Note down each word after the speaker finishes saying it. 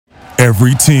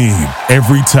Every team,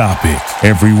 every topic,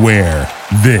 everywhere.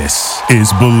 This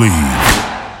is Believe.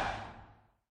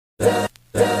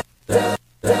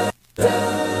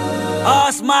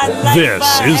 This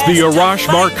is the Arash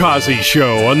Markazi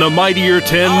Show on the Mightier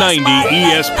 1090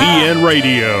 ESPN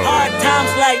Radio.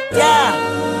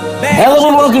 Hello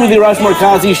and welcome to the Arash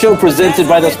Markazi Show, presented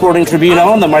by the Sporting Tribune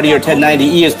on the Mightier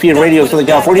 1090 ESPN Radio, Southern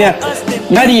California,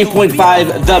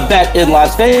 98.5 The Bet in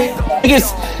Las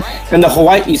Vegas, and the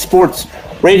Hawaii Sports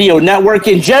Radio Network.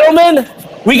 And gentlemen,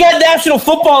 we got National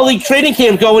Football League training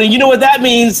camp going, and you know what that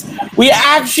means? We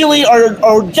actually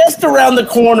are just around the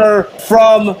corner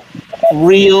from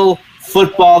real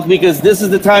football, because this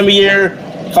is the time of year.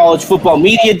 College football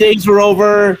media days are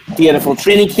over. The NFL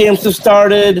training camps have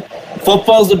started.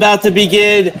 Football's about to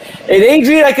begin. And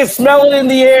Adrian, I can smell it in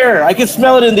the air.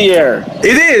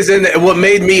 It is, and what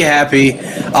made me happy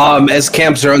as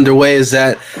camps are underway is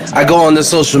that I go on the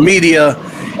social media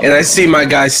and I see my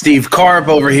guy Steve Karp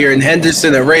over here in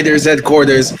Henderson at Raiders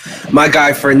headquarters, my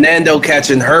guy Fernando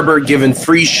catching Herbert, giving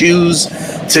free shoes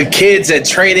to kids at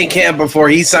training camp before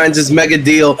he signs his mega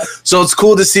deal. So it's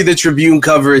cool to see the Tribune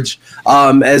coverage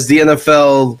as the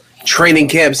NFL training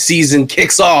camp season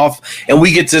kicks off and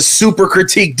we get to super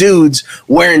critique dudes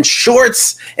wearing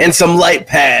shorts and some light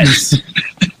pads.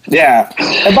 Yeah.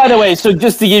 And by the way, so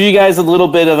just to give you guys a little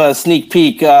bit of a sneak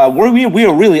peek, we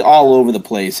are really all over the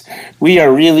place. We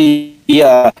are really,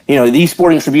 the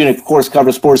Sporting Tribune, of course,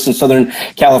 covers sports in Southern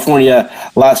California,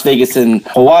 Las Vegas, and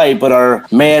Hawaii. But our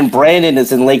man Brandon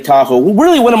is in Lake Tahoe,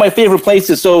 really one of my favorite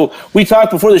places. So we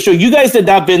talked before the show. You guys had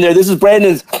not been there. This is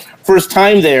Brandon's first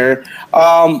time there.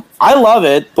 I love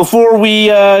it. Before we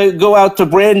go out to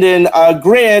Brandon,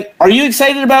 Grant, are you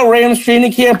excited about Rams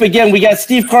training camp? Again, we got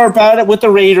Steve Karp out with the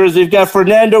Raiders. We've got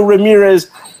Fernando Ramirez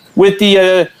with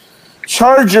the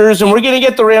Chargers, and we're going to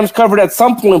get the Rams covered at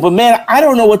some point. But, man, I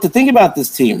don't know what to think about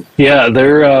this team. Yeah,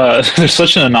 they're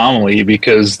such an anomaly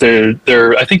because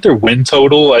I think their win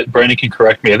total, Brandon can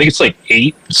correct me, I think it's like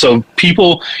 8. So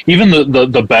people, even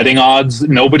the betting odds,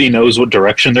 nobody knows what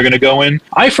direction they're going to go in.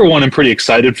 I, for one, am pretty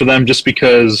excited for them just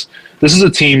because this is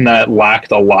a team that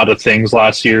lacked a lot of things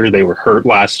last year. They were hurt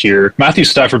last year. Matthew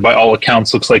Stafford, by all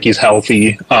accounts, looks like he's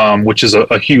healthy, which is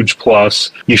a huge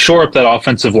plus. You shore up that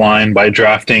offensive line by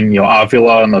drafting,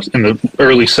 Avila in the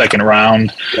early second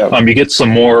round. Yep. You get some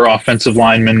more offensive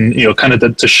linemen, kind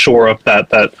of to shore up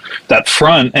that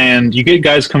front, and you get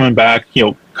guys coming back.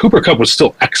 Cooper Kupp was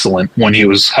still excellent when he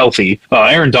was healthy.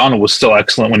 Aaron Donald was still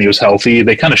excellent when he was healthy.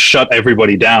 They kind of shut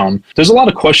everybody down. There's a lot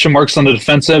of question marks on the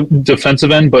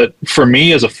defensive end, but for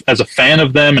me, as a fan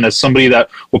of them and as somebody that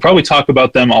will probably talk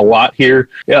about them a lot here,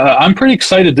 I'm pretty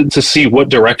excited to see what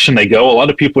direction they go. A lot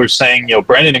of people are saying,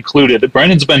 Brandon included.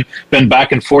 Brandon's been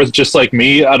back and forth just like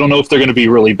me. I don't know if they're going to be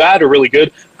really bad or really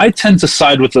good. I tend to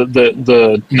side with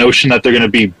the notion that they're going to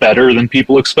be better than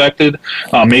people expected.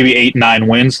 Maybe 8-9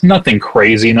 wins. Nothing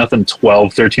crazy. Nothing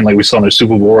 12-13 like we saw in their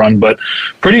Super Bowl run. But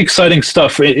pretty exciting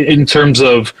stuff in terms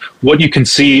of what you can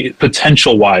see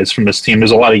potential-wise from this team.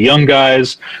 There's a lot of young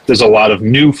guys. There's a lot of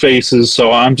new faces.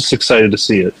 So I'm just excited to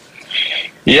see it.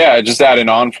 Yeah, just adding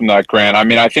on from that, Grant. I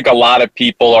mean, I think a lot of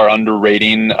people are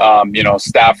underrating,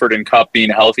 Stafford and Kupp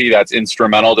being healthy. That's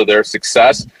instrumental to their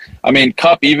success. I mean,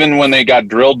 Kupp, even when they got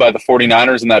drilled by the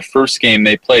 49ers in that first game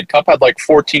they played, Kupp had like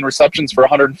 14 receptions for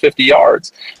 150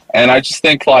 yards. And I just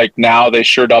think now they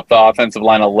shored up the offensive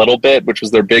line a little bit, which was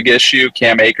their big issue.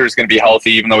 Cam Akers is going to be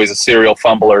healthy, even though he's a serial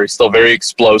fumbler. He's still very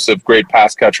explosive, great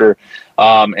pass catcher,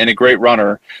 and a great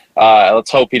runner.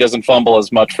 Let's hope he doesn't fumble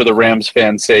as much for the Rams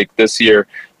fans' sake this year.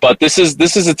 But this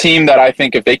is a team that I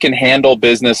think if they can handle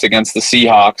business against the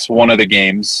Seahawks, one of the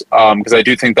games, because I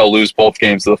do think they'll lose both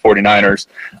games to the 49ers,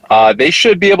 they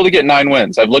should be able to get 9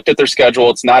 wins. I've looked at their schedule.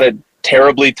 It's not a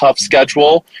terribly tough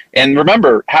schedule. And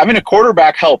remember, having a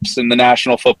quarterback helps in the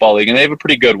National Football League, and they have a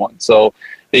pretty good one. So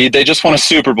they just won a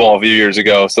Super Bowl a few years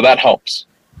ago, so that helps.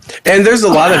 And there's a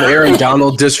lot of Aaron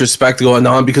Donald disrespect going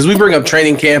on because we bring up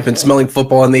training camp and smelling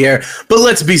football in the air. But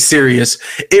let's be serious.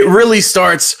 It really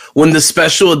starts when the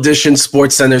special edition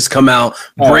Sports Centers come out,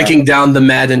 breaking down the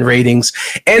Madden ratings.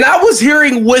 And I was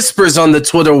hearing whispers on the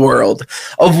Twitter world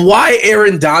of why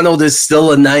Aaron Donald is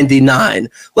still a 99.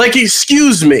 Like,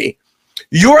 excuse me.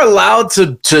 you're allowed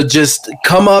to just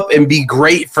come up and be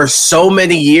great for so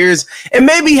many years and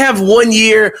maybe have 1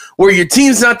 year where your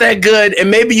team's not that good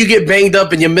and maybe you get banged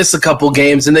up and you miss a couple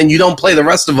games and then you don't play the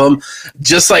rest of them,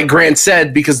 just like Grant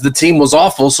said, because the team was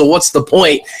awful. So what's the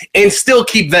point? And still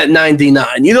keep that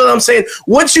 99. You know what I'm saying?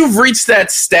 Once you've reached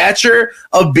that stature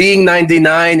of being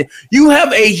 99, you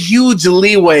have a huge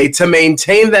leeway to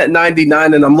maintain that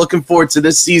 99. And I'm looking forward to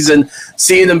this season,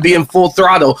 seeing them be in full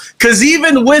throttle. Because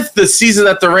even with the season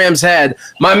that the Rams had,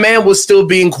 my man was still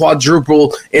being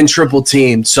quadruple and triple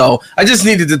teamed. So I just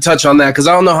needed to touch on that because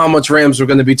I don't know how much Rams we're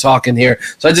going to be talking here.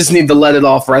 So I just need to let it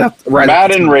off right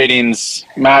Madden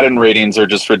ratings are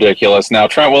just ridiculous. Now,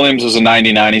 Trent Williams was a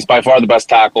 99. He's by far the best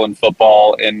tackle in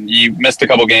football, and you missed a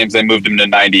couple games. They moved him to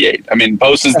 98. I mean,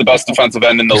 Bosa is the best defensive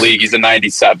end in the league. He's a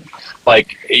 97.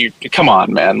 Like, come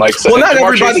on, man. Like, so well,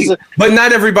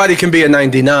 not everybody can be a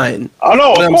 99. Oh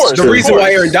no, of course. The reason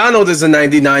why Aaron Donald is a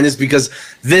 99 is because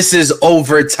this is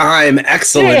overtime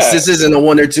excellence. Yeah. This isn't a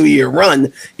 1 or 2 year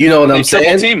run. You know what I'm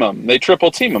saying? They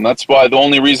triple team him. That's why the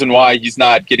only reason why he's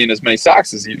not getting as many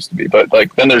sacks as he used to be. But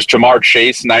like, then there's Jamar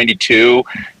Chase, 92.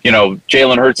 You know,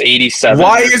 Jalen Hurts, 87.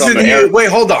 Why isn't he? Wait,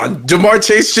 hold on. Jamar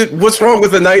Chase what's wrong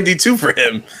with a 92 for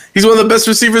him? He's one of the best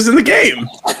receivers in the game.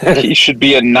 He should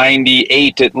be a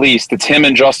 98 at least. It's him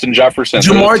and Justin Jefferson.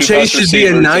 Jamar Chase should be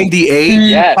a 98.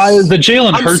 Yes. The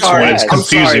Jalen Hurts one is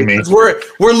confusing me.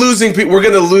 We're losing people. We're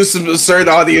going to lose a certain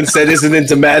audience that isn't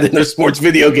into Madden or sports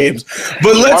video games.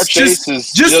 But let's just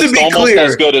to be almost clear,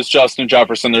 as good as Justin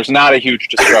Jefferson. There's not a huge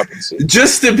discrepancy.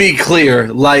 Just to be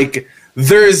clear, like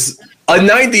there's a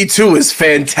 92 is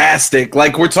fantastic.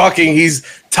 Like we're talking, he's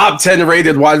top 10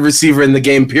 rated wide receiver in the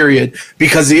game, period,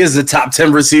 because he is a top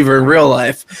 10 receiver in real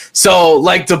life. So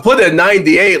like to put a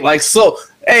 98, like, so,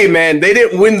 hey man, they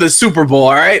didn't win the Super Bowl,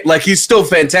 all right? Like he's still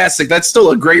fantastic. That's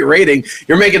still a great rating.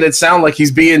 You're making it sound like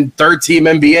he's being third team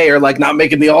NBA or like not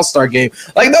making the All-Star game.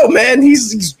 Like, no, man,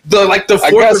 he's the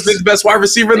fourth or fifth best wide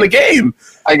receiver in the game.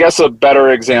 I guess a better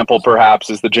example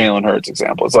perhaps is the Jalen Hurts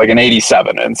example. It's like an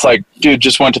 87. And it's like, dude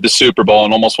just went to the Super Bowl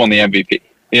and almost won the MVP,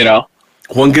 you know?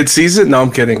 One good season? No, I'm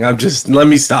kidding. Let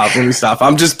me stop.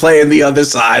 I'm just playing the other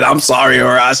side. I'm sorry,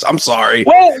 Arash. I'm sorry.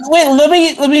 Well,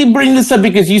 wait, let me bring this up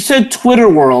because you said Twitter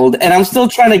world, and I'm still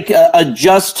trying to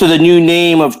adjust to the new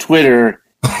name of Twitter.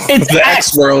 It's the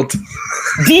X world.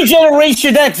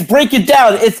 D-Generation X, break it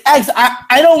down. It's X.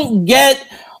 I don't get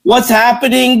what's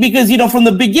happening because, you know, from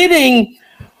the beginning,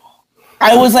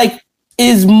 I was like,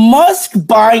 is Musk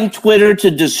buying Twitter to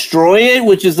destroy it,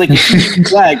 which is like a huge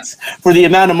flex for the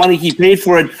amount of money he paid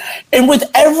for it? And with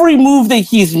every move that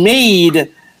he's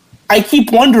made, I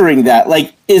keep wondering that.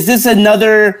 Like, is this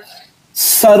another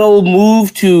subtle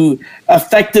move to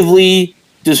effectively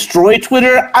destroy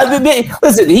Twitter? I mean,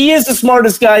 listen, he is the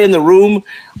smartest guy in the room.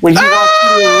 When he walks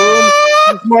into the room,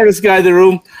 he's the smartest guy in the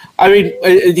room. I mean,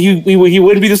 he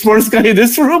wouldn't be the smartest guy in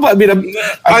this room. I mean,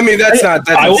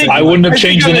 I wouldn't have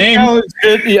changed the name.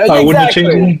 I wouldn't have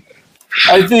changed the name.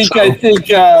 I think.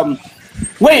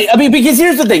 Wait, I mean, because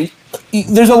here's the thing: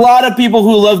 there's a lot of people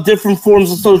who love different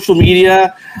forms of social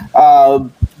media.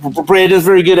 Brandon's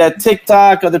very good at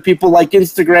TikTok. Other people like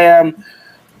Instagram.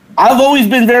 I've always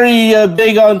been very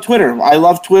big on Twitter. I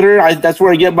love Twitter. That's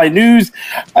where I get my news.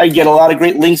 I get a lot of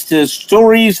great links to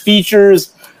stories,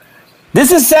 features.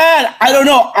 This is sad. I don't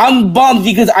know. I'm bummed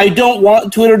because I don't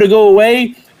want Twitter to go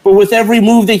away. But with every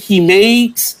move that he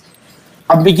makes,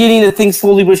 I'm beginning to think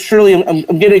slowly but surely I'm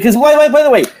getting it. Because, by the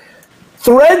way,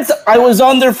 Threads, I was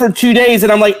on there for 2 days,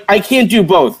 and I'm like, I can't do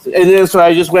both. And then so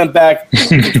I just went back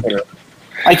to Twitter.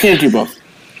 I can't do both.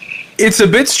 It's a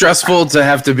bit stressful to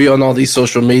have to be on all these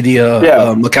social media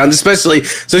accounts, especially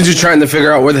since you're trying to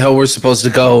figure out where the hell we're supposed to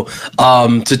go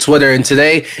to Twitter. And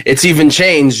today, it's even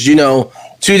changed. You know,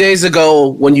 2 days ago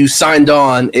when you signed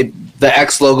on, the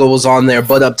X logo was on there,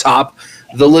 but up top,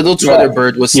 the little Twitter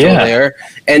bird was still there.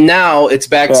 And now it's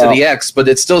back to the X, but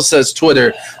it still says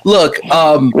Twitter. Look,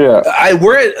 we're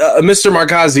at Mr.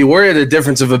 Markazi, we're at a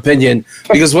difference of opinion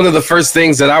because one of the first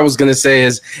things that I was going to say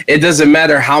is it doesn't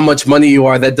matter how much money you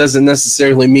are. That doesn't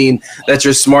necessarily mean that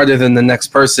you're smarter than the next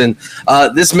person.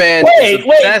 This man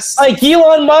like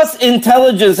Elon Musk's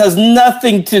intelligence has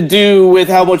nothing to do with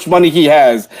how much money he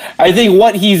has. I think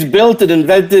what he's built and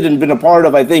invented and been a part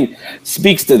of, I think,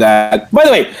 speaks to that. By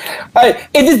the way,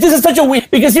 this is such a weird,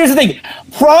 because here's the thing.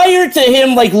 Prior to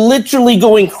him, like, literally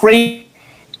going crazy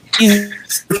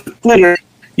Twitter,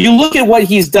 you look at what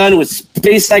he's done with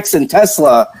SpaceX and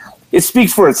Tesla, it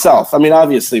speaks for itself. I mean,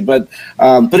 obviously, but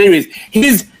anyways,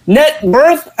 his net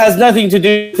worth has nothing to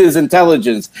do with his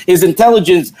intelligence. His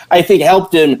intelligence, I think,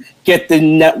 helped him get the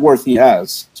net worth he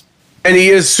has. And he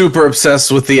is super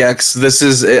obsessed with the X.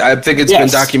 I think it's been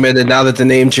documented now that the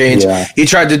name changed. Yeah. He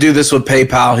tried to do this with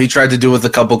PayPal. He tried to do it with a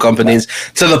couple companies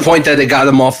to the point that it got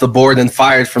him off the board and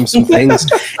fired from some things.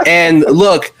 And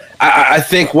look, I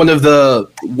think one of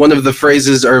the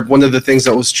phrases or one of the things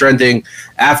that was trending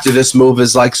after this move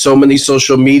is like so many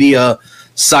social media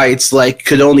sites like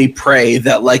could only pray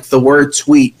that like the word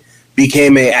tweet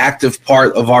became an active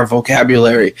part of our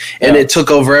vocabulary. And it took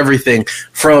over everything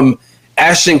from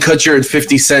Ashton Kutcher and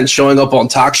 50 Cent showing up on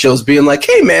talk shows being like,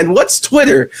 hey, man, what's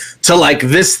Twitter? To like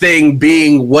this thing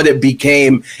being what it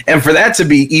became. And for that to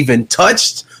be even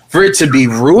touched, for it to be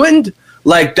ruined,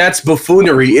 like that's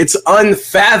buffoonery. It's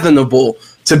unfathomable,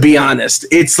 to be honest.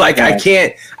 It's like I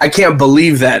can't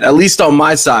believe that, at least on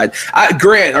my side.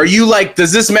 Grant, are you like,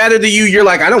 does this matter to you? You're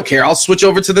like, I don't care. I'll switch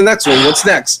over to the next one. What's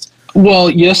next? Well,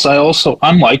 yes,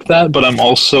 I'm like that, but I'm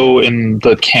also in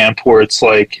the camp where it's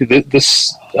like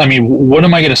this. I mean, what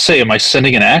am I going to say? Am I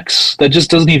sending an X? That just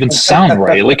doesn't even sound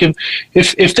right. Like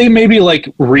if they maybe like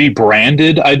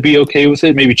rebranded, I'd be okay with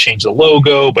it. Maybe change the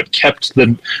logo, but kept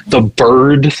the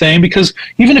bird thing. Because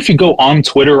even if you go on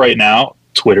Twitter right now,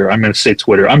 I'm going to say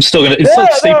Twitter. I'm still going to. It's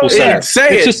like Staples Center.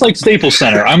 It's just like Staples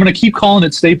Center. I'm going to keep calling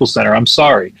it Staples Center. I'm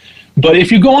sorry. But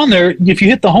if you go on there, if you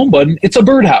hit the home button, it's a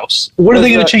birdhouse. What are they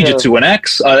going to change it to? An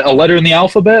X? A letter in the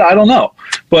alphabet? I don't know.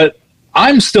 But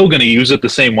I'm still going to use it the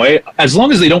same way. As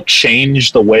long as they don't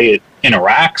change the way it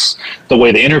interacts, the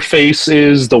way the interface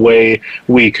is, the way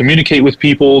we communicate with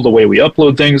people, the way we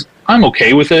upload things, I'm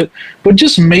okay with it. But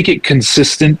just make it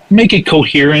consistent, make it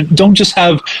coherent. Don't just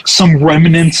have some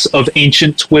remnants of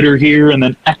ancient Twitter here and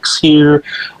then X here.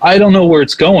 I don't know where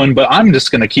it's going, but I'm just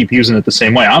going to keep using it the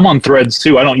same way. I'm on Threads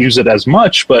too. I don't use it as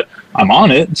much, but I'm on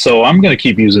it, so I'm going to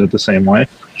keep using it the same way.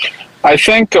 I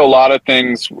think a lot of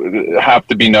things have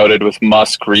to be noted with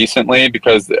Musk recently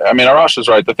because, I mean, Arash is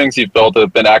right. The things he's built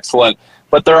have been excellent,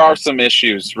 but there are some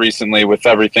issues recently with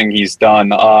everything he's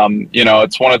done.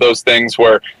 It's one of those things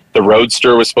where the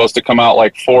Roadster was supposed to come out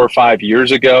like 4 or 5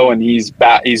 years ago, and he's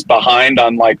behind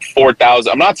on like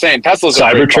 4,000. I'm not saying Tesla's a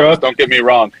great car, don't get me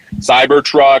wrong.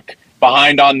 Cybertruck,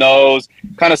 behind on those.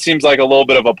 Kind of seems like a little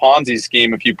bit of a Ponzi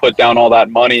scheme if you put down all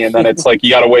that money and then it's like you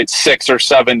got to wait 6 or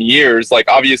 7 years. Like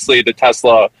obviously the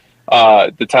Teslas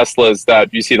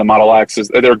that you see, the Model X's,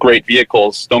 they're great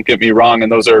vehicles. Don't get me wrong,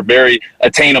 and those are very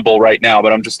attainable right now.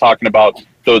 But I'm just talking about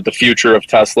the future of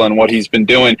Tesla and what he's been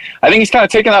doing. I think he's kind of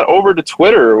taken that over to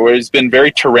Twitter, where he's been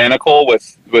very tyrannical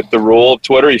with the rule of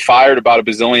Twitter. He fired about a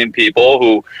bazillion people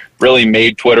who really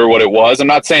made Twitter what it was. I'm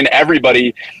not saying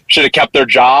everybody should have kept their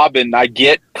job, and I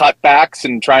get cutbacks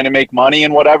and trying to make money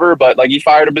and whatever, but like he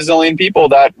fired a bazillion people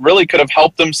that really could have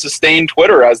helped them sustain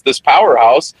Twitter as this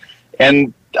powerhouse.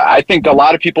 And I think a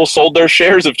lot of people sold their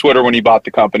shares of Twitter when he bought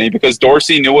the company because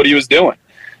Dorsey knew what he was doing.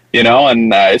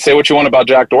 And say what you want about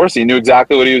Jack Dorsey, he knew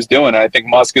exactly what he was doing. And I think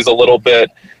Musk is a little bit,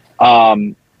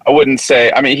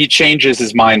 he changes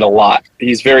his mind a lot.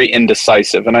 He's very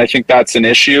indecisive. And I think that's an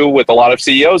issue with a lot of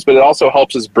CEOs, but it also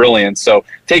helps his brilliance. So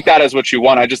take that as what you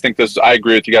want. I just think I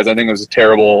agree with you guys. I think it was a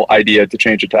terrible idea to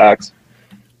change it to X.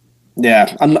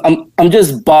 Yeah, I'm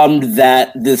just bummed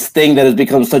that this thing that has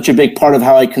become such a big part of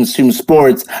how I consume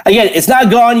sports, again, it's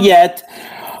not gone yet.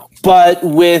 But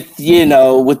with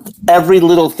every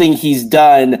little thing he's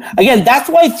done, again, that's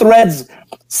why Threads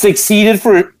succeeded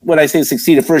for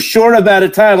a short amount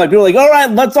of time. Like people are like, all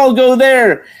right, let's all go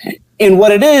there. And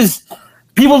what it is,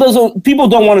 people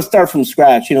don't want to start from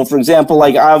scratch. For example,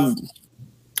 like I've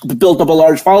built up a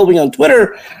large following on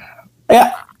Twitter.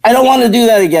 I don't want to do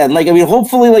that again.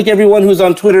 Hopefully, like everyone who's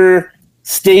on Twitter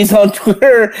stays on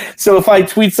Twitter. So if I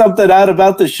tweet something out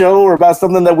about the show or about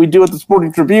something that we do at the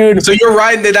Sporting Tribune. So you're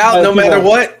riding it out no matter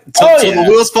what? Till the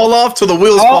wheels fall off? Till the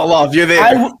wheels fall off. You're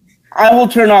there. I will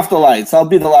turn off the lights. I'll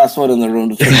be the last one in the room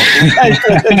to turn off the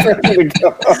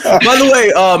lights. By the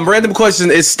way, random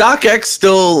question. Is StockX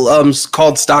still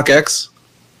called StockX?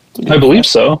 I believe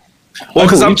so. Well,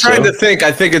 because I'm trying to think.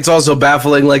 I think it's also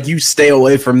baffling. Like, you stay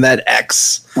away from that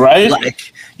X. Right?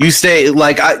 Like, you stay,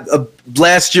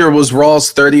 last year was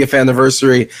Raw's 30th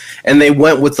anniversary, and they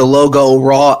went with the logo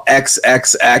Raw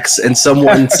XXX, and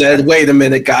someone said, wait a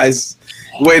minute, guys.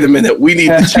 Wait a minute. We need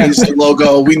to change the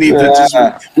logo. We need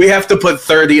to we have to put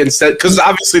 30 instead, because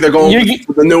obviously they're going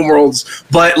for the numerals,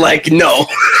 but no,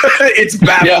 it's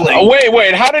baffling. Yeah.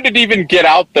 Wait. How did it even get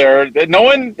out there? No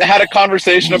one had a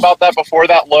conversation about that before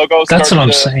that logo started. That's what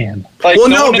I'm saying.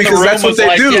 Because that's what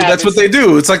they do. That's what they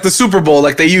do. It's like the Super Bowl.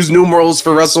 Like, they use numerals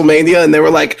for WrestleMania, and they were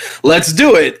like, let's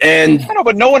do it. And I know,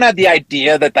 but no one had the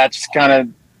idea that that's kind of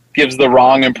gives the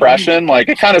wrong impression. Like,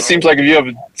 it kind of seems like if you have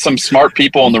some smart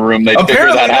people in the room, they'd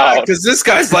figure that out. Because this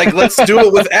guy's like, let's do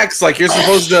it with X. Like, you're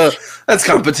supposed to. That's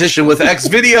competition with X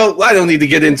video. I don't need to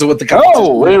get into what the competition.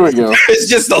 Oh, there we go. It's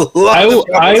just a lot.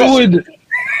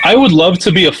 I would love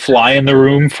to be a fly in the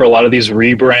room for a lot of these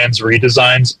rebrands,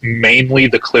 redesigns, mainly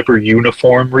the Clipper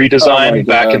uniform redesign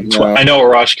I know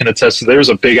Arash can attest to there was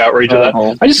a big outrage of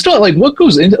that. I just felt like what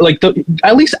goes into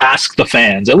at least ask the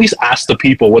fans, at least ask the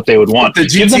people what they would want.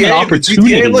 Give them an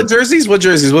opportunity. What jerseys? What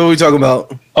are we talking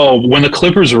about? Oh, when the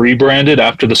Clippers rebranded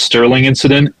after the Sterling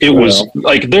incident, it was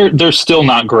like they're still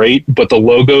not great, but the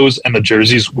logos and the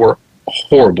jerseys were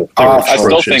horrible. I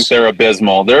still think they're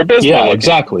abysmal. They're abysmal. Yeah,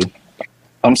 exactly.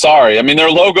 I'm sorry. I mean, their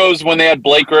logos when they had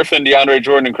Blake Griffin, DeAndre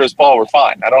Jordan, and Chris Paul were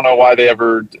fine. I don't know why they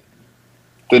ever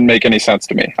didn't make any sense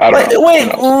to me. I don't know. Wait,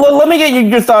 let me get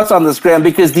your thoughts on this, Graham,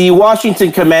 because the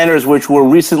Washington Commanders, which were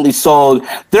recently sold,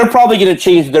 they're probably going to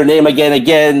change their name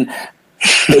again.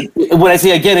 When I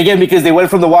say again, because they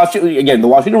went from the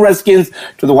Washington Redskins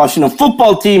to the Washington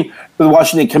football team to the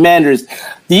Washington Commanders.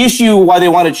 The issue why they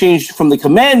want to change from the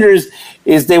Commanders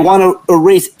is they want to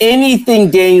erase anything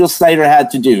Daniel Snyder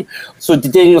had to do. So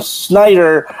Daniel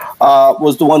Snyder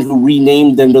was the one who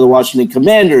renamed them to the Washington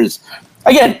Commanders.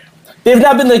 Again, they've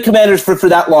not been the Commanders for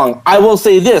that long. I will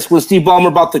say this, when Steve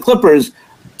Ballmer bought the Clippers,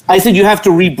 I said you have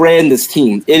to rebrand this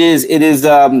team. It is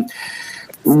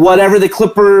whatever the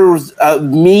Clippers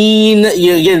mean.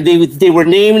 Again, they were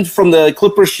named from the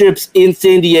Clipper ships in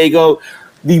San Diego.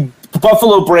 The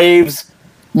Buffalo Braves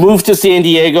moved to San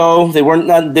Diego. They weren't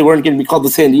going to be called the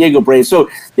San Diego Braves, so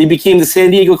they became the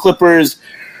San Diego Clippers.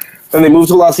 And they moved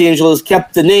to Los Angeles,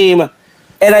 kept the name.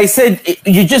 And I said,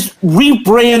 you just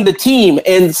rebrand the team.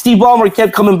 And Steve Ballmer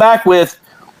kept coming back with,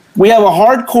 we have a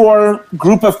hardcore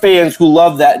group of fans who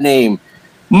love that name.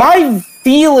 My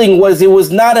feeling was it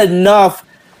was not enough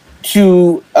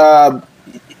to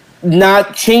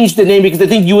not change the name, because I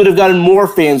think you would have gotten more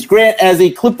fans. Grant, as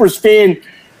a Clippers fan,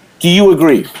 do you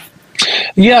agree?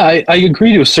 Yeah, I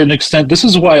agree to a certain extent. This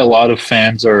is why a lot of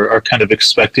fans are kind of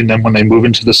expecting them when they move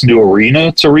into this new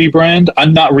arena to rebrand.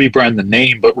 I'm not rebrand the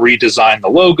name, but redesign the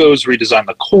logos, redesign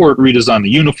the court, redesign the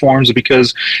uniforms,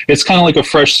 because it's kind of like a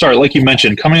fresh start. Like you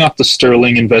mentioned, coming off the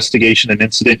Sterling investigation and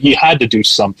incident, you had to do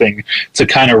something to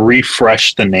kind of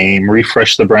refresh the name,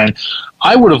 refresh the brand.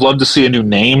 I would have loved to see a new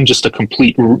name, just a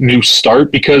complete new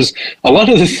start, because a lot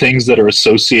of the things that are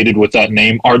associated with that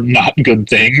name are not good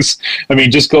things. I mean,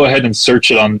 just go ahead and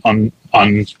search it on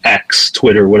X,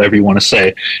 Twitter, whatever you want to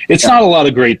say. It's not a lot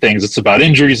of great things. It's about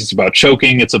injuries. It's about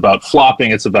choking. It's about flopping.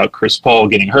 It's about Chris Paul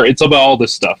getting hurt. It's about all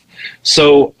this stuff.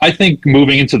 So I think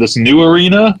moving into this new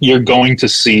arena, you're going to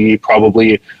see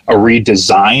probably a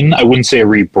redesign. I wouldn't say a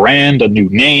rebrand, a new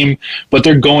name, but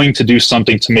they're going to do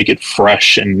something to make it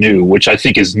fresh and new, which I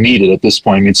think is needed at this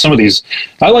point. I mean, some of these,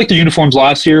 I liked the uniforms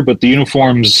last year, but the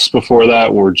uniforms before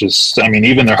that were just, I mean,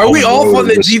 even their Are we off on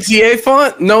the GTA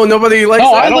font? No, nobody likes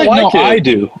that. I don't like it. I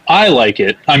do. I like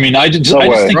it. I mean, I just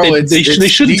think they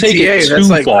shouldn't GTA. take it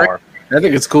too far. I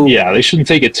think it's cool. Yeah, they shouldn't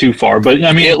take it too far. But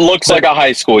I mean, it looks like a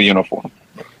high school uniform.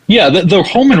 Yeah, the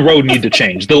home and road need to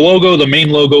change. The logo, the main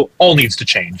logo, all needs to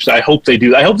change. I hope they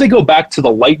do. I hope they go back to the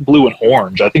light blue and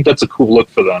orange. I think that's a cool look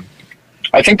for them.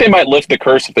 I think they might lift the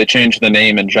curse if they change the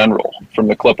name in general from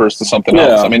the Clippers to something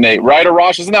else. I mean, right,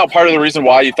 Arash, isn't that part of the reason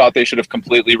why you thought they should have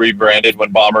completely rebranded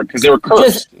when Ballmer, because they were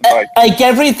cursed? Like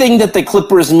everything that the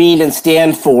Clippers mean and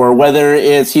stand for, whether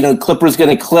it's, Clippers going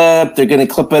to clip, they're going to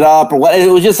clip it up, or what,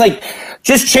 it was just like,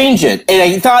 just change it. And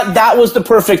I thought that was the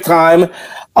perfect time.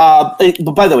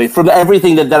 But by the way, from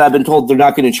everything that I've been told, they're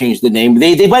not going to change the name.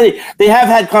 They have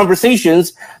had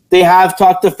conversations. They have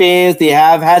talked to fans. They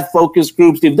have had focus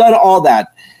groups. They've done all that.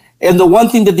 And the one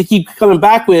thing that they keep coming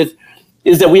back with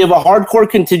is that we have a hardcore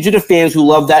contingent of fans who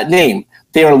love that name.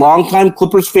 They are longtime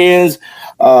Clippers fans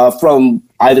from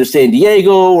either San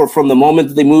Diego or from the moment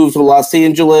that they moved to Los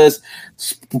Angeles,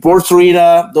 Sports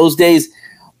Arena, those days.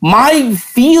 My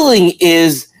feeling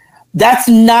is that's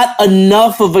not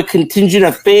enough of a contingent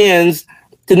of fans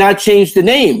to not change the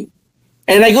name.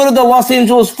 And I go to the Los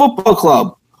Angeles Football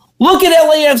Club. Look at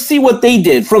LAFC, what they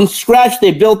did. From scratch,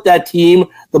 they built that team,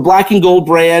 the black and gold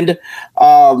brand.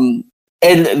 And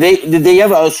they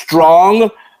have a strong,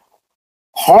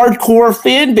 hardcore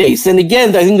fan base. And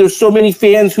again, I think there's so many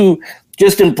fans who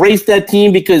just embraced that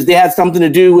team because they had something to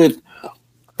do with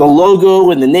the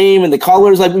logo and the name and the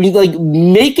colors. Like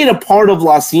make it a part of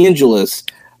Los Angeles.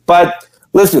 But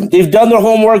listen, they've done their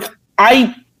homework.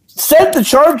 I said the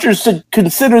Chargers to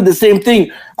consider the same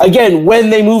thing again when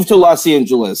they moved to Los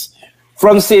Angeles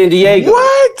from San Diego.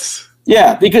 What?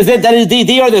 Yeah, because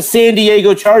they are the San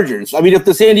Diego Chargers. I mean, if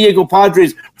the San Diego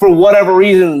Padres, for whatever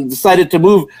reason, decided to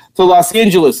move to Los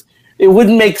Angeles, it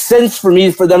wouldn't make sense for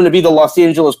them to be the Los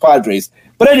Angeles Padres.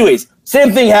 But anyways,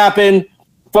 same thing happened.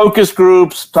 Focus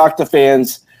groups, talk to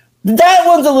fans. That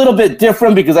one's a little bit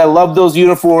different because I love those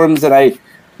uniforms and I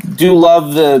do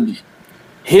love the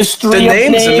history. The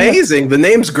name's amazing. The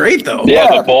name's great, though.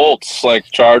 Yeah, the Bolts, like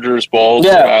Chargers, Bolts.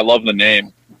 Yeah. I love the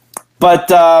name.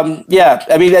 But, I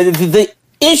mean, the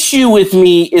issue with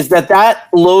me is that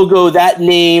logo, that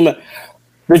name,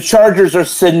 the Chargers are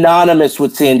synonymous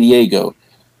with San Diego.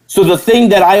 So the thing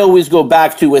that I always go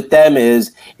back to with them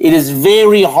is it is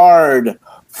very hard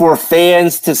for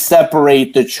fans to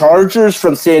separate the Chargers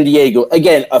from San Diego.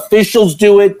 Again, officials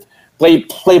do it,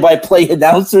 play-by-play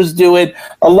announcers do it.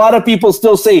 A lot of people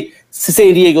still say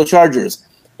San Diego Chargers.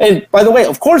 And by the way,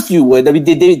 of course you would. I mean,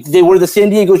 they were the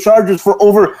San Diego Chargers for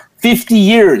over 50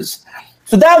 years.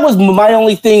 So that was my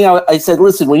only thing. I said,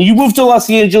 listen, when you move to Los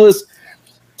Angeles,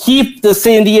 keep the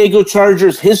San Diego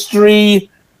Chargers history,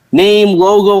 name,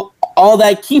 logo, all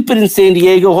that. Keep it in San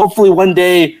Diego. Hopefully one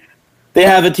day they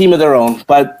have a team of their own.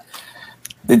 But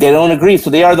they don't agree. So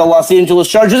they are the Los Angeles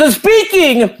Chargers. And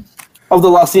speaking of the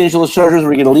Los Angeles Chargers,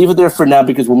 we're going to leave it there for now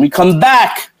because when we come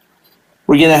back,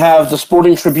 we're going to have the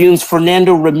Sporting Tribune's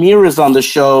Fernando Ramirez on the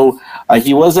show.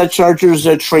 He was at Chargers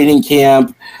training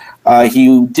camp.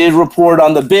 He did report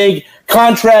on the big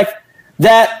contract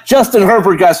that Justin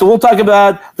Herbert got. So we'll talk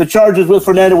about the Chargers with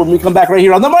Fernando when we come back right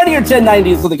here on the Mightier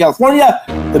 1090 in Southern California,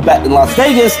 the Bet in Las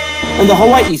Vegas, and the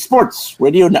Hawaii Sports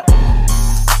Radio Network.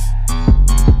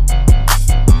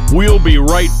 We'll be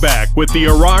right back with the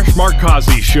Arash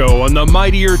Markazi Show on the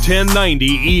Mightier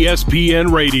 1090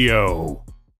 ESPN Radio.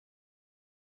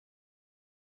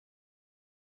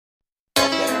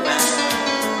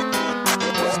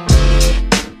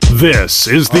 This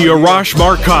is the Arash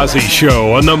Markazi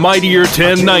Show on the Mightier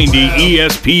 1090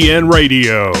 ESPN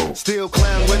Radio.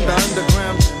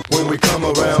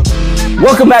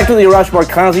 Welcome back to the Arash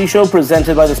Markazi Show,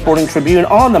 presented by the Sporting Tribune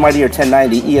on the Mightier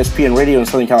 1090 ESPN Radio in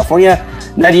Southern California,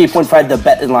 98.5 The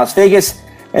Bet in Las Vegas,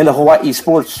 and the Hawaii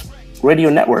Sports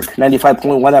Radio Network,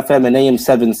 95.1 FM and AM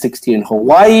 760 in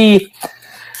Hawaii.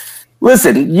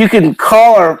 Listen, you can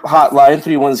call our hotline,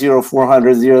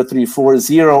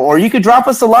 310-400-0340, or you could drop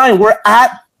us a line. We're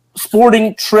at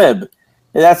Sporting Trib.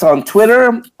 And that's on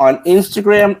Twitter, on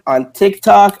Instagram, on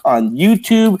TikTok, on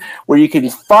YouTube, where you can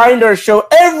find our show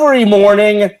every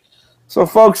morning. So,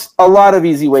 folks, a lot of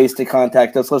easy ways to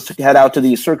contact us. Let's head out to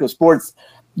the Circa Sports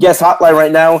guest hotline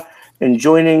right now. And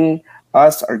joining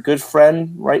us, our good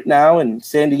friend right now in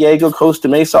San Diego, Costa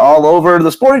Mesa, all over,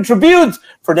 the Sporting Tribunes,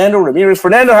 Fernando Ramirez.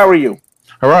 Fernando, how are you?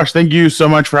 Arash, thank you so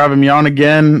much for having me on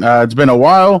again. It's been a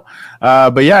while,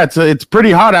 but yeah, it's pretty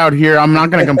hot out here. I'm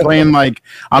not going to complain like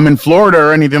I'm in Florida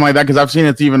or anything like that because I've seen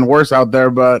it's even worse out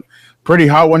there, but pretty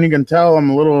hot when you can tell.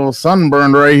 I'm a little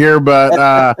sunburned right here,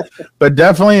 but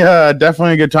definitely a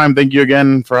good time. Thank you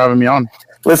again for having me on.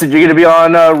 Listen, you're going to be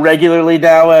on regularly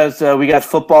now as we got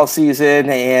football season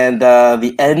and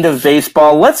the end of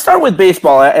baseball. Let's start with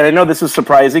baseball. And I know this is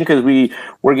surprising because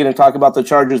we're going to talk about the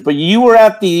Chargers, but you were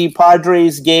at the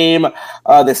Padres game,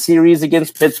 the series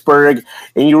against Pittsburgh,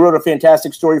 and you wrote a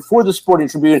fantastic story for the Sporting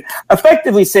Tribune,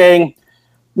 effectively saying,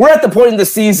 we're at the point in the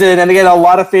season, and again, a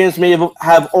lot of fans may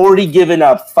have already given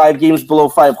up 5 games below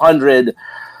 500.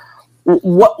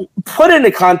 What put into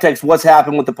context what's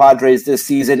happened with the Padres this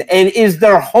season, and is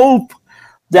there hope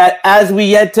that as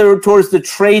we get towards the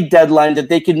trade deadline that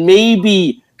they can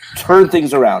maybe turn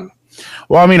things around?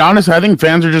 Well, I mean, honestly, I think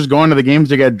fans are just going to the games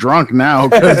to get drunk now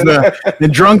because the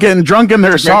drunk in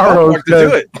their sorrows.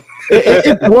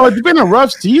 It's been a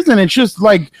rough season. It's just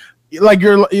like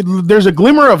there's a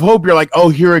glimmer of hope. You're like, oh,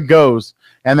 here it goes.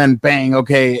 And then bang,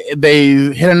 okay, they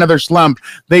hit another slump.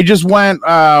 They just went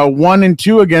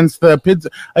 1-2 against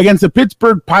the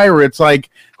Pittsburgh Pirates,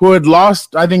 who had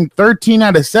lost, I think, 13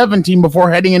 out of 17 before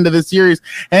heading into the series,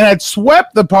 and had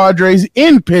swept the Padres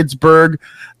in Pittsburgh.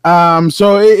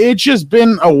 So it's just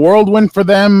been a whirlwind for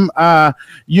them.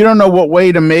 You don't know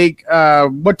what to make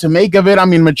of it. I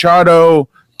mean, Machado,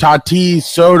 Tatis,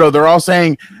 Soto, they're all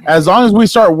saying, as long as we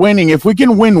start winning, if we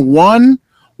can win one,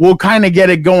 we'll kind of get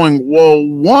it going. Well,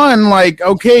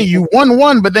 okay, you won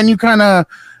one, but then you lose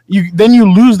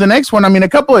the next one. I mean, a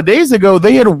couple of days ago,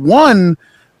 they had won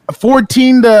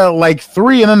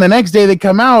 14-3, and then the next day they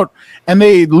come out and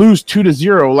they lose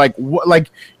 2-0.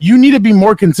 You need to be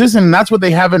more consistent, and that's what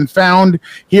they haven't found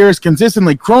here is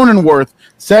consistently. Cronenworth,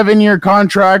 7-year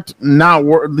contract,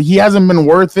 he hasn't been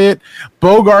worth it.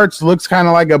 Bogarts looks kind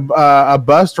of like a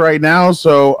bust right now,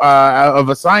 so of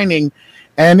a signing.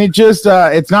 and it just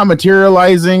it's not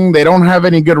materializing. They don't have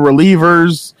any good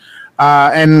relievers.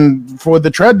 And for the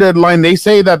trade deadline, they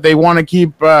say that they want to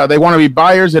keep, they want to be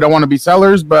buyers, they don't want to be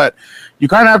sellers. But you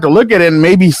kind of have to look at it, and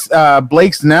maybe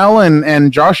Blake Snell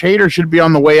and Josh Hader should be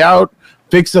on the way out.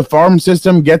 Fix the farm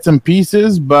system, get some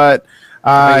pieces, but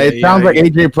it sounds like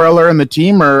AJ Preller and the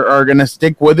team are going to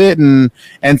stick with it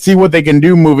and see what they can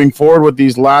do moving forward with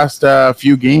these last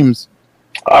few games.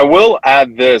 I will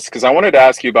add this because I wanted to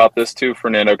ask you about this too,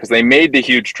 Fernando, because they made the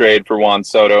huge trade for Juan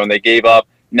Soto and they gave up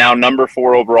now number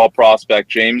 4 overall prospect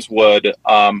James Wood,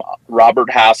 Robert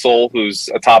Hassel, who's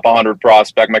a top 100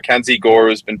 prospect, Mackenzie Gore,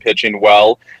 who's been pitching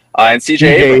well, and CJ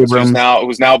Abrams,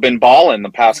 who's now been balling the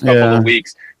past couple of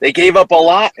weeks. They gave up a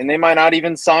lot, and they might not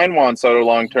even sign Juan Soto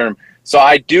long term. So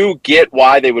I do get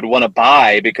why they would want to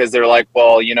buy, because they're like,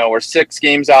 well, you know, we're 6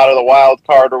 games out of the wild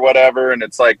card or whatever, and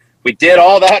it's like, we did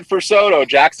all that for Soto.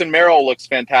 Jackson Merrill looks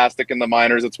fantastic in the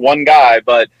minors. It's one guy,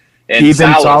 but and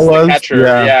Salas, the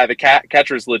catcher, the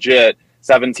catcher's legit,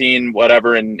 17,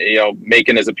 whatever, and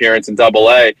making his appearance in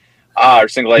Double-A. Or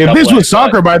single A. If this was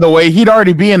soccer, by the way, he'd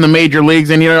already be in the major leagues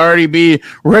and he'd already be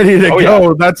ready to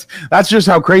go. Yeah. That's just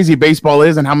how crazy baseball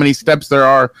is and how many steps there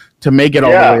are to make it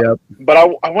all the way up. But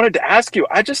I wanted to ask you,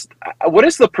 what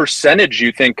is the percentage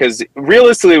you think? Because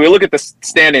realistically, we look at the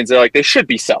standings, they're like, they should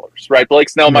be sellers, right? Blake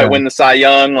Snell might win the Cy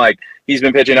Young. Like, he's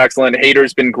been pitching excellent.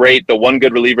 Hader's been great, the one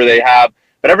good reliever they have.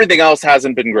 But everything else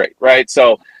hasn't been great, right?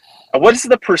 So what is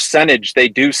the percentage they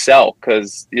do sell?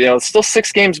 Because, it's still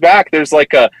 6 games back. There's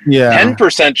like a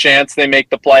 10% chance they make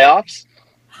the playoffs.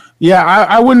 Yeah,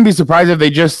 I wouldn't be surprised if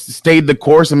they just stayed the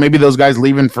course and maybe those guys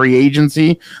leave in free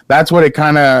agency. That's what it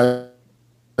kind of –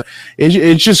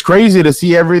 it's just crazy to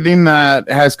see everything that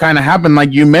has kind of happened.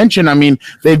 Like you mentioned, I mean,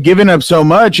 they've given up so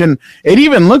much, and it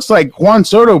even looks like Juan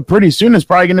Soto pretty soon is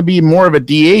probably going to be more of a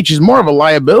DH. He's more of a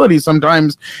liability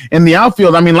sometimes in the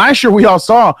outfield. I mean, last year we all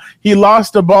saw he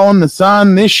lost a ball in the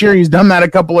sun. This year he's done that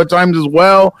a couple of times as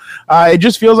well. It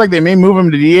just feels like they may move him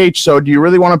to DH. So do you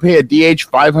really want to pay a DH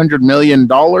 $500 million?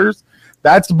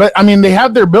 But I mean, they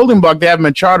have their building block. They have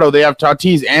Machado, they have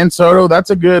Tatis and Soto. That's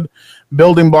a good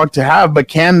building block to have, but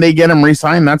can they get him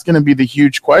re-signed? That's going to be the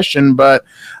huge question. But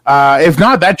if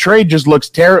not, that trade just looks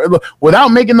terrible. Without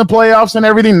making the playoffs and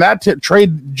everything, that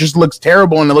trade just looks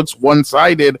terrible, and it looks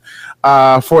one-sided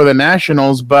for the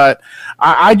Nationals. But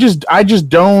I just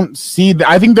don't see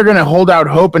I think they're going to hold out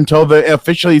hope until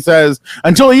officially says,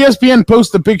 until ESPN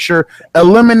posts the picture,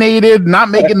 eliminated, not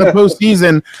making the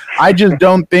postseason. I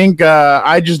don't think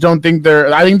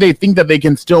they think that they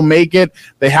can still make it.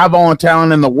 They have all the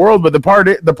talent in the world, but the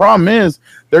problem is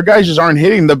their guys just aren't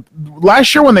hitting. The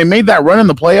last year when they made that run in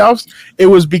the playoffs, it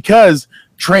was because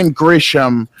Trent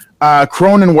Grisham,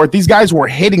 Cronenworth, these guys were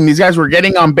hitting. These guys were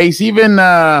getting on base. Even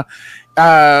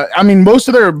I mean, most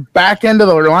of their back end of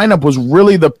their lineup was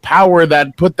really the power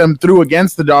that put them through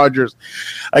against the Dodgers,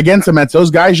 against the Mets.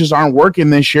 Those guys just aren't working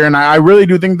this year, and I really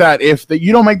do think that if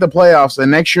you don't make the playoffs,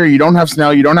 and next year you don't have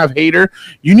Snell, you don't have Hader,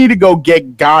 you need to go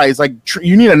get guys like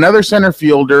you need another center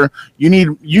fielder. You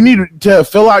need to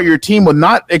fill out your team with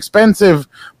not expensive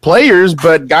players,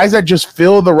 but guys that just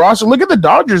fill the roster. Look at the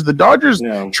Dodgers.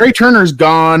 Trey Turner's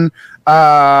gone,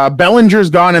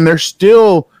 Bellinger's gone, and they're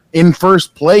still in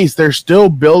first place. They're still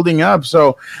building up.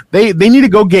 So they need to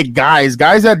go get guys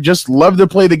that just love to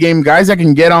play the game, guys that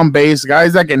can get on base,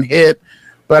 guys that can hit.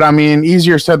 But I mean,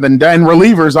 easier said than done.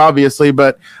 Relievers, obviously,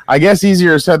 but I guess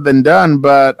easier said than done.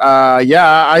 But I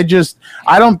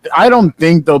don't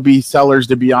think they'll be sellers,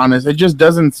 to be honest. It just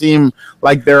doesn't seem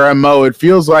like their MO. It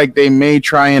feels like they may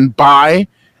try and buy,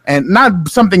 and not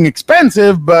something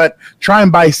expensive, but try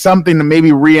and buy something to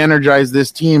maybe re-energize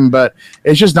this team. But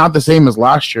it's just not the same as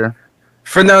last year.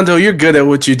 Fernando, you're good at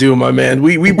what you do, my man.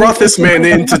 We brought this man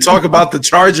in to talk about the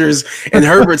Chargers and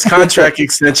Herbert's contract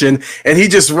extension, and he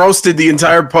just roasted the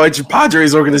entire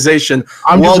Padres organization.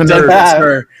 Well done,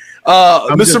 sir.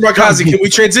 Mr. Markazi, can we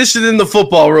transition into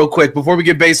football real quick before we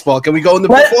get baseball? Can we go into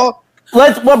football?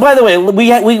 Well, by the way, we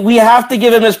have to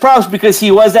give him his props because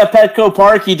he was at Petco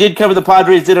Park. He did cover the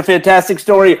Padres, did a fantastic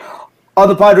story on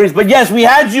the Padres. But yes, we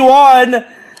had you on,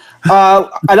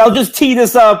 and I'll just tee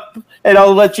this up, and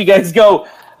I'll let you guys go.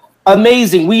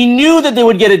 Amazing. We knew that they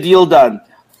would get a deal done.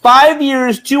 5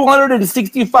 years,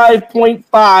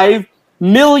 $265.5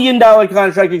 million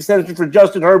contract extension for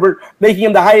Justin Herbert, making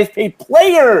him the highest paid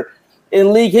player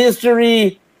in league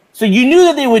history. So you knew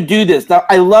that they would do this. Now,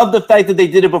 I love the fact that they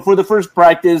did it before the first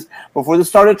practice, before the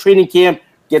start of training camp,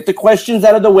 get the questions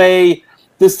out of the way,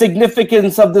 the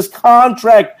significance of this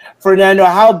contract, Fernando.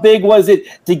 How big was it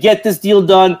to get this deal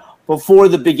done before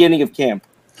the beginning of camp?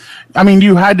 I mean,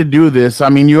 you had to do this. I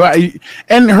mean,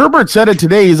 and Herbert said it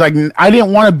today. He's like, I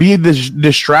didn't want to be this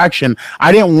distraction.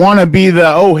 I didn't want to be the,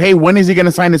 oh, hey, when is he going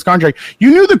to sign his contract?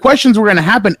 You knew the questions were going to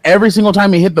happen every single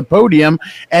time he hit the podium.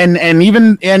 And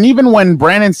even when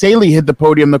Brandon Staley hit the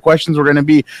podium, the questions were going to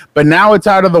be, but now it's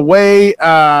out of the way.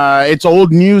 It's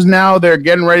old news now. They're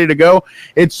getting ready to go.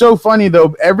 It's so funny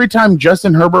though. Every time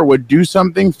Justin Herbert would do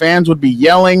something, fans would be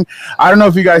yelling. I don't know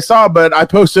if you guys saw, but I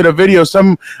posted a video.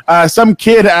 Some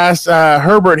kid asked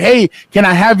Herbert, hey, can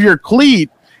I have your cleat?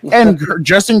 And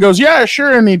Justin goes, yeah,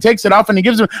 sure. And he takes it off and he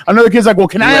gives him. Another kid's like, well,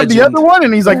 can I have the other one?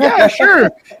 And he's like, yeah, sure.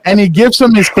 And he gives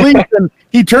him his cleats and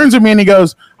he turns to me and he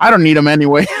goes, I don't need them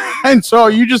anyway. And so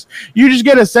you just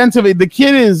get a sense of it. The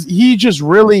kid he just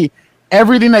really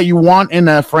everything that you want in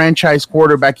a franchise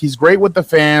quarterback. He's great with the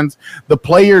fans. The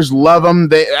players love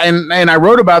him. And I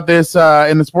wrote about this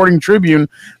in the Sporting Tribune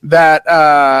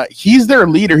that he's their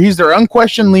leader. He's their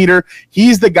unquestioned leader.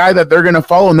 He's the guy that they're going to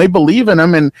follow, and they believe in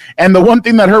him. And the one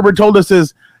thing that Herbert told us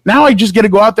is, now I just get to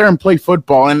go out there and play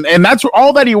football. And that's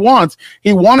all that he wants.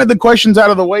 He wanted the questions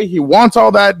out of the way. He wants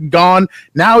all that gone.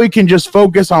 Now he can just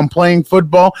focus on playing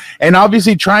football and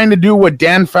obviously trying to do what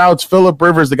Dan Fouts, Phillip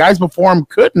Rivers, the guys before him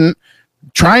couldn't.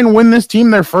 Try and win this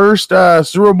team their first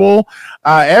Super Bowl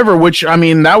ever, which, I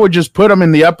mean, that would just put them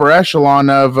in the upper echelon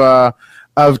of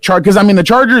because I mean the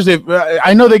Chargers.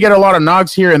 I know they get a lot of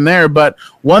knocks here and there, but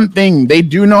one thing, they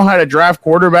do know how to draft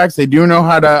quarterbacks. They do know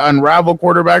how to unravel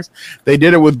quarterbacks. They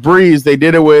did it with Breeze. They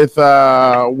did it with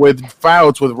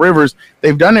Fouts, with Rivers.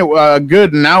 They've done it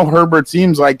good. And now Herbert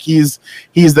seems like he's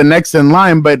the next in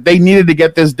line. But they needed to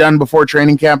get this done before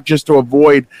training camp just to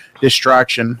avoid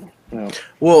distraction.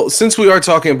 Well, since we are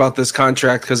talking about this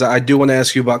contract, because I do want to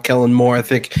ask you about Kellen Moore. I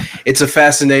think it's a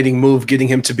fascinating move getting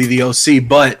him to be the OC.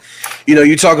 But,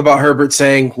 you talk about Herbert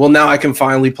saying, well, now I can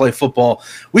finally play football.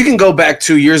 We can go back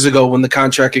 2 years ago when the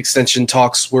contract extension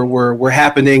talks were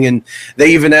happening. And they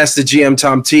even asked the GM,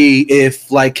 Tom T,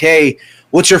 if like, hey,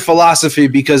 what's your philosophy?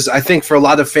 Because I think for a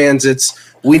lot of fans,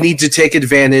 we need to take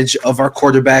advantage of our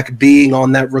quarterback being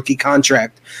on that rookie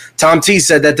contract. Tom T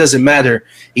said that doesn't matter.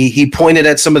 He pointed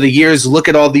at some of the years. Look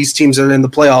at all these teams that are in the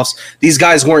playoffs. These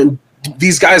guys aren't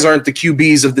the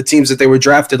QBs of the teams that they were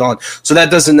drafted on. So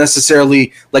that doesn't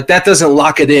necessarily that doesn't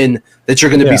lock it in that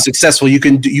you're going to be successful. You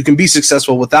can be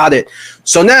successful without it.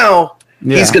 So now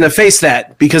he's going to face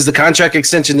that because the contract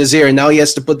extension is here, and now he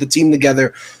has to put the team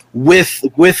together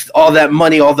with all that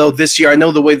money. Although this year, I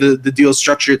know the way the deal is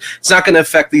structured, it's not going to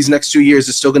affect these next 2 years.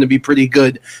 It's still going to be pretty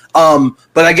good.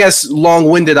 But I guess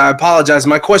long-winded, I apologize.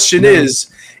 My question is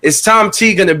Tom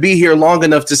T going to be here long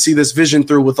enough to see this vision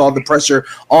through with all the pressure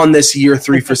on this year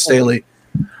 3 for Staley?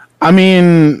 I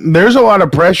mean, there's a lot of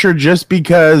pressure just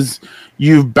because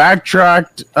you've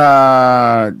backtracked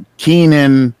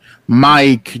Keenan,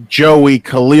 Mike, Joey,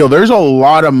 Khalil. There's a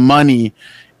lot of money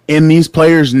in these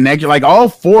players next year. Like all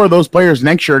 4 of those players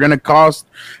next year are going to cost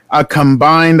a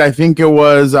combined, I think it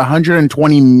was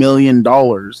 $120 million.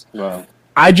 Wow.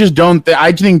 I just don't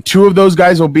I think 2 of those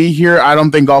guys will be here. I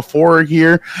don't think all 4 are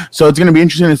here. So it's going to be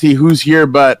interesting to see who's here.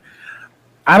 But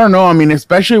I don't know. I mean,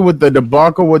 especially with the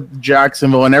debacle with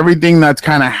Jacksonville and everything that's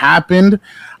kind of happened,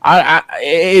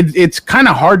 it's kind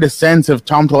of hard to sense if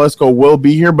Tom Telesco will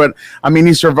be here. But I mean,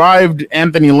 he survived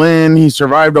Anthony Lynn, he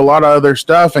survived a lot of other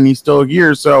stuff, and he's still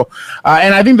here. So,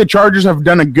 and I think the Chargers have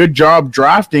done a good job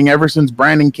drafting ever since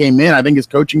Brandon came in. I think his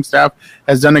coaching staff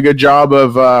has done a good job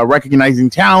of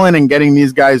recognizing talent and getting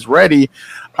these guys ready.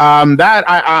 That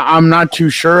I'm not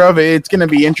too sure of. It's going to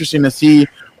be interesting to see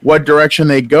what direction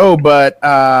they go, but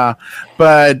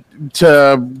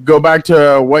to go back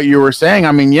to what you were saying,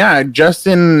 I mean, yeah,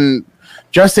 Justin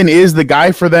is the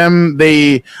guy for them.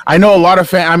 I know a lot of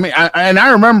fans. I mean, I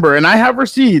remember, and I have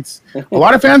receipts. A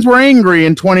lot of fans were angry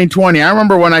in 2020. I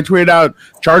remember when I tweeted out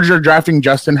Chargers drafting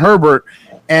Justin Herbert,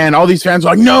 and all these fans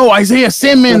were like, "No, Isaiah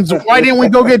Simmons. Why didn't we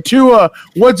go get Tua?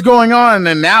 What's going on?"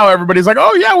 And now everybody's like,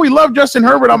 "Oh yeah, we love Justin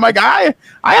Herbert." I'm like, I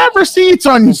have receipts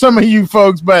on some of you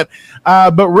folks, but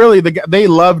really, they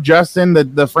love Justin.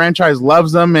 The franchise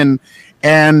loves them, and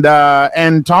Tom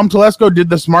Telesco did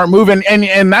the smart move,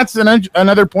 and that's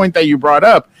another point that you brought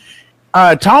up.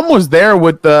 Tom was there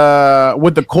with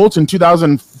the Colts in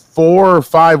 2004 or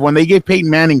 5 when they gave Peyton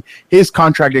Manning his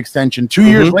contract extension. 2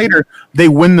 years later, they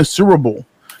win the Super Bowl.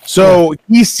 So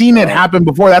he's seen it happen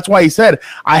before. That's why he said,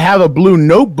 I have a blue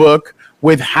notebook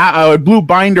with a blue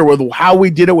binder with how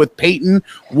we did it with Peyton,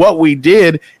 what we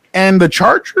did. And the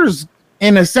Chargers,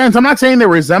 in a sense, I'm not saying they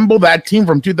resemble that team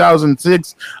from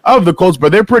 2006 of the Colts,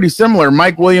 but they're pretty similar.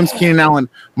 Mike Williams, Keenan Allen,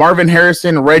 Marvin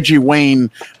Harrison, Reggie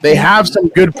Wayne. They have some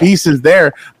good pieces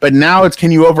there, but now it's,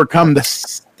 can you overcome the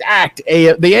stacked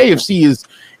the AFC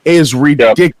is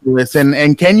ridiculous.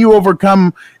 And can you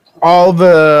overcome all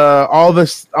the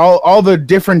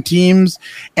different teams?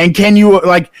 And can you,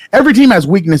 like, every team has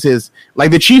weaknesses.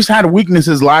 Like the Chiefs had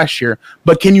weaknesses last year,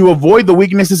 but can you avoid the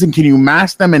weaknesses and can you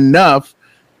mask them enough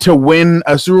to win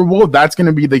a Super Bowl? That's going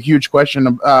to be the huge question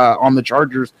on the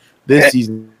Chargers this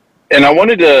season. And I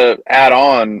wanted to add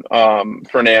on,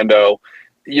 Fernando,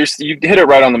 you hit it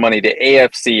right on the money. The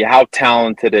AFC, how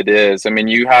talented it is. I mean,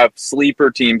 you have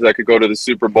sleeper teams that could go to the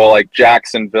Super Bowl, like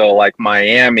Jacksonville, like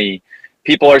Miami.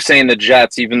 People are saying the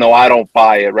Jets, even though I don't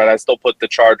buy it, right? I still put the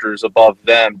Chargers above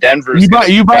them. Denver's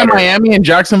you buy Miami and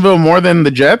Jacksonville more than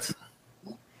the Jets?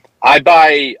 I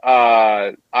buy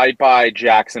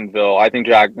Jacksonville. I think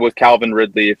with Calvin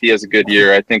Ridley, if he has a good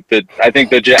year, I think the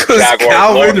Jaguars.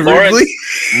 Calvin Ridley.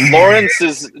 Lawrence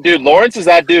is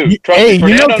that dude. Hey,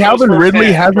 you know Calvin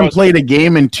Ridley hasn't played a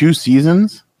game in 2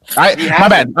 seasons. My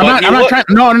bad. I'm not trying.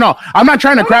 No. I'm not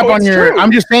trying to crap on your. True.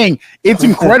 I'm just saying it's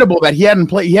incredible that he hadn't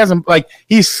played. He hasn't, like,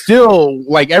 he's still,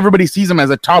 like, everybody sees him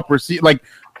as a top receiver, like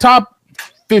top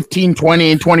 15,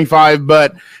 20, 25,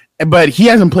 but he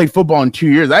hasn't played football in 2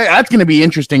 years. That's going to be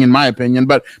interesting in my opinion.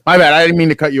 But my bad. I didn't mean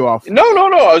to cut you off. No.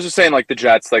 I was just saying, like, the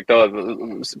Jets, like,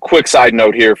 the quick side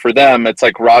note here for them, it's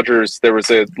like Rodgers, there was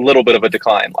a little bit of a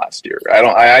decline last year.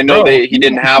 I know he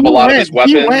didn't have a lot of his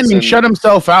weapons. He went and shut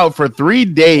himself out for 3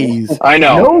 days. I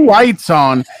know. No lights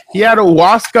on. He had a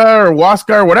Waska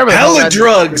or whatever. Hella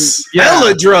drugs.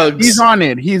 Hella drugs. He's on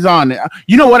it.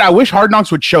 You know what? I wish Hard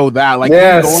Knocks would show that. Like,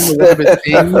 yes. Going to one of his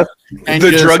things and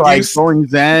the just, drug like, use, throwing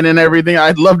Zen and everything.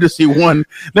 I'd love to see one.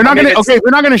 They're not gonna. Okay, if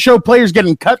they're not gonna show players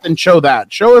getting cut, then show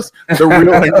that. Show us the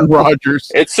real Aaron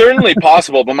Rodgers. It's certainly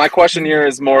possible, but my question here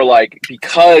is more like,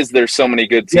 because there's so many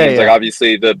good teams. Like,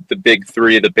 obviously the big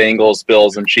 3, the Bengals,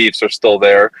 Bills, and Chiefs are still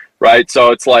there, right?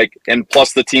 So it's like, and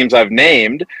plus the teams I've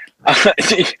named. What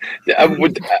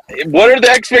are the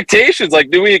expectations? Like,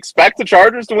 do we expect the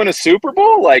Chargers to win a Super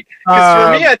Bowl? Like, 'cause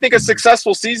for me, I think a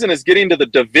successful season is getting to the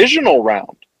divisional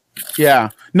round. Yeah.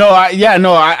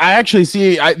 I actually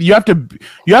see. You have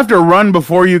to run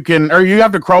before you can, or you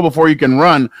have to crawl before you can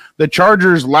run. The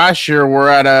Chargers last year were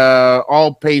at a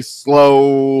all pace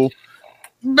slow,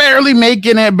 barely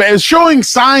making it, but it's showing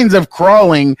signs of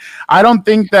crawling. I don't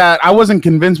think that I wasn't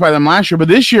convinced by them last year, but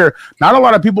this year, not a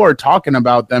lot of people are talking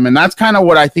about them, and that's kind of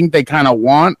what I think they kind of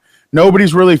want.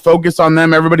 Nobody's really focused on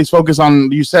them. Everybody's focused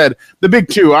on, you said, the big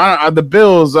 2. The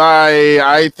Bills.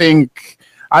 I think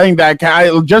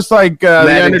that just like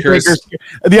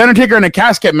the Undertaker in a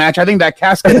casket match. I think that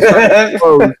casket.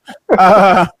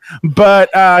 But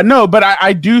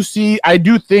I do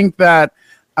think that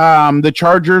the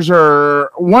Chargers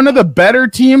are one of the better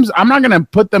teams. I'm not going to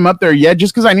put them up there yet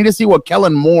just because I need to see what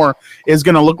Kellen Moore is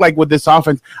going to look like with this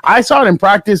offense. I saw it in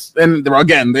practice, and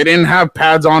again, they didn't have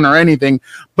pads on or anything,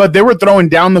 but they were throwing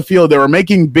down the field. They were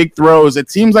making big throws.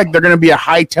 It seems like they're going to be a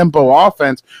high-tempo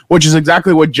offense, which is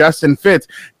exactly what Justin fits.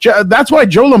 That's why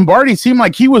Joe Lombardi seemed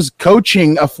like he was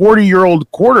coaching a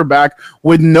 40-year-old quarterback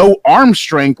with no arm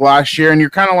strength last year, and you're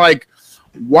kind of like,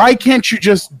 why can't you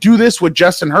just do this with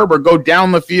Justin Herbert? Go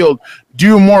down the field,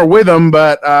 do more with him.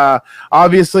 But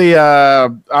obviously now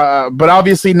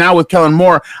with Kellen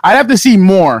Moore, I'd have to see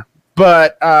more.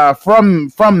 But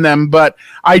from them. But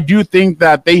I do think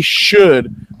that they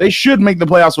should make the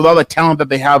playoffs with all the talent that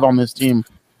they have on this team.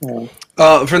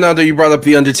 Fernando, you brought up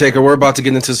the Undertaker. We're about to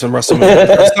get into some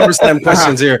WrestleMania SummerSlam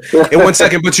questions here in 1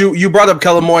 second. But you brought up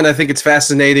Kellen Moore, and I think it's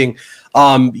fascinating.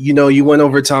 You went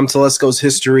over Tom Telesco's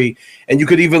history, and you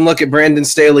could even look at Brandon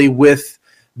Staley with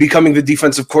becoming the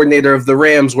defensive coordinator of the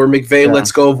Rams, where McVay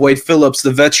lets go of Wade Phillips,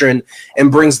 the veteran,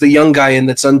 and brings the young guy in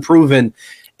that's unproven.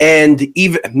 And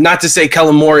even not to say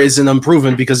Kellen Moore isn't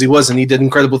unproven, because he wasn't. He did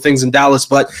incredible things in Dallas,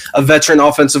 but a veteran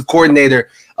offensive coordinator,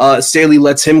 Staley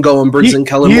lets him go and brings in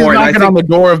Kellen Moore. He's knocking on the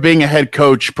door of being a head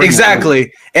coach.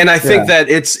 Exactly. And I think that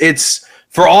it's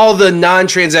for all the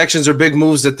non-transactions or big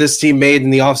moves that this team made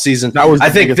in the offseason, I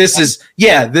think this is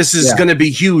going to be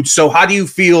huge. So how do you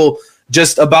feel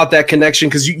just about that connection?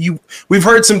 Because we've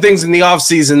heard some things in the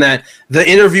offseason that the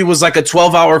interview was like a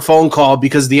 12-hour phone call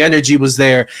because the energy was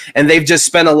there, and they've just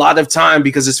spent a lot of time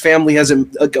because his family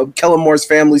hasn't Kellen Moore's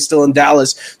family still in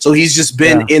Dallas, so he's just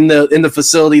been in the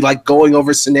facility, like going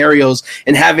over scenarios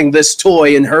and having this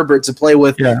toy in Herbert to play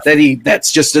with.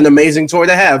 That's just an amazing toy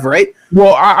to have, right?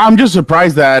 Well, I'm just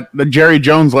surprised that Jerry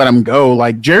Jones let him go.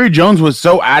 Like, Jerry Jones was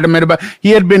so adamant about, he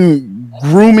had been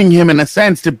grooming him in a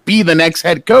sense to be the next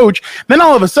head coach. Then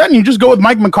all of a sudden you just go with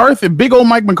Mike McCarthy, big old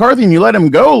Mike McCarthy, and you let him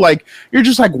go. Like, you're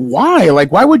just like, why?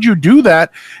 Like, why would you do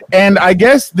that? And I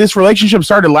guess this relationship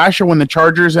started last year when the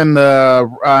Chargers and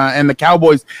the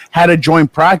Cowboys had a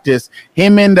joint practice.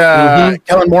 Him and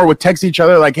Kellen Moore would text each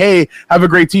other like, hey, have a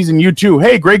great season. You too.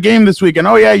 Hey, great game this week. And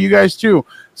oh yeah, you guys too.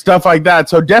 Stuff like that.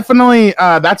 So definitely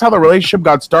that's how the relationship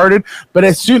got started. But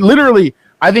as soon, literally,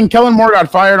 I think Kellen Moore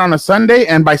got fired on a Sunday,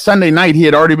 and by Sunday night he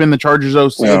had already been the Chargers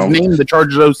OC, named the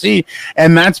Chargers OC,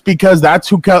 and that's because that's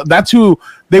who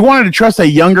they wanted to trust, a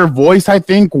younger voice, I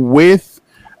think, with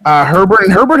Herbert,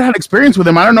 and Herbert had experience with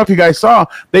him. I don't know if you guys saw,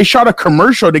 they shot a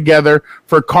commercial together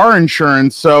for car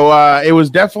insurance, so it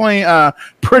was definitely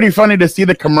pretty funny to see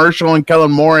the commercial and Kellen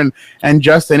Moore and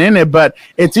Justin in it. But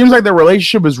it seems like the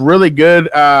relationship is really good.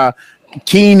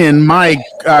 Keenan, Mike,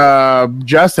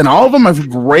 Justin, all of them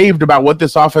have raved about what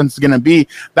this offense is going to be.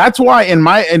 That's why, in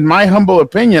my humble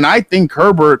opinion, I think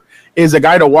Herbert is a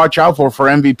guy to watch out for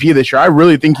MVP this year. I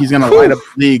really think he's going to light up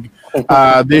the league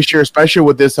this year, especially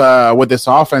with this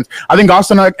offense. I think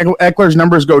Austin Eckler's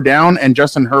numbers go down and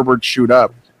Justin Herbert shoot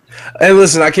up. And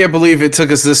listen, I can't believe it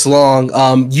took us this long.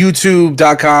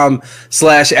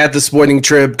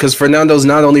 YouTube.com/@thesportingtrib, because Fernando's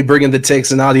not only bringing the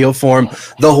takes in audio form,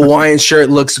 the Hawaiian shirt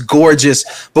looks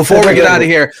gorgeous. Before we get out of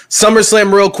here,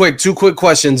 SummerSlam real quick, 2 quick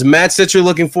questions. Match that you're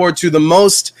looking forward to the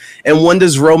most, and when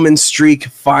does Roman's streak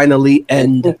finally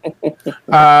end?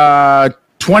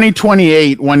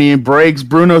 2028, when he breaks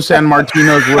Bruno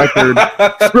Sammartino's record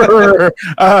for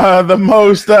the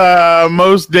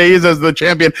most days as the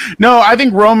champion. No, I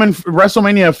think Roman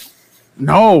WrestleMania.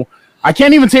 No, I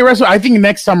can't even say WrestleMania. I think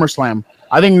next SummerSlam.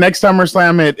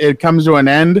 It comes to an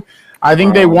end. I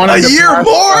think they wanted a year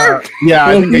more. Yeah,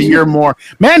 I think a year more.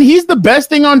 Man, he's the best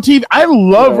thing on TV. I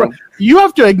love. You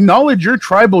have to acknowledge your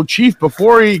tribal chief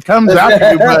before he comes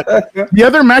after you. But the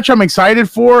other match I'm excited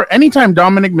for, anytime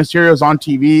Dominic Mysterio's on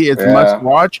TV, it's must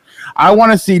watch. I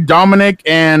want to see Dominic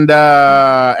and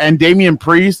Damian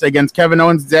Priest against Kevin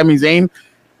Owens and Sami Zayn.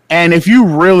 And if you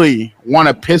really want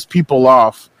to piss people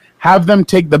off, have them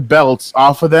take the belts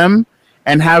off of them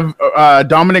and have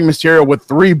Dominic Mysterio with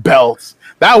 3 belts.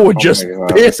 That would just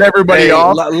piss everybody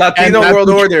off. Latino World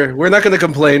Order. We're not going to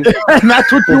complain. And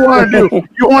that's what you want to do.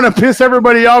 You want to piss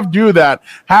everybody off? Do that.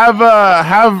 Have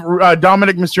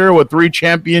Dominic Mysterio with 3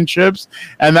 championships,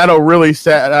 and that'll really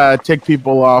tick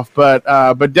people off. But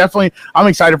definitely, I'm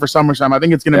excited for SummerSlam. I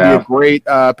think it's going to be a great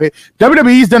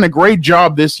WWE's done a great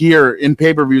job this year in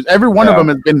pay-per-views. Every one of them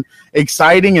has been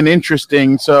exciting and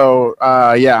interesting. So,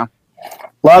 yeah.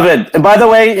 Love it. And by the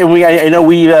way, and I know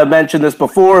we mentioned this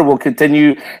before, we'll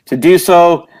continue to do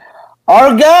so.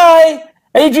 Our guy,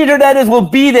 Adrian Hernandez, will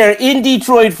be there in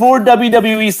Detroit for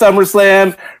WWE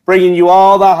SummerSlam, bringing you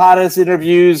all the hottest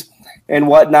interviews and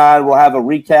whatnot. We'll have a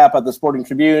recap of the Sporting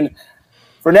Tribune.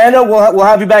 Fernando, we'll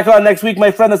have you back on next week, my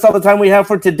friend. That's all the time we have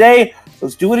for today.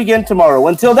 Let's do it again tomorrow.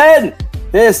 Until then,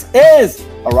 this is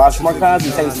Arash Markazi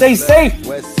saying stay safe,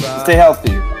 stay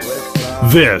healthy.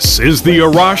 This is the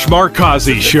Arash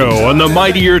Markazi Show on the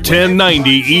Mightier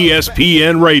 1090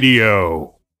 ESPN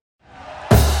Radio.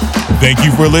 Thank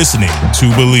you for listening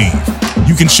to Believe.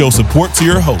 You can show support to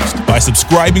your host by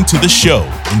subscribing to the show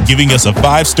and giving us a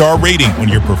 5-star rating on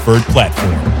your preferred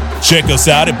platform. Check us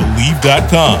out at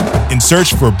Believe.com and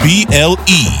search for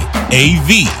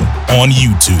BLEAV on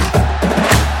YouTube.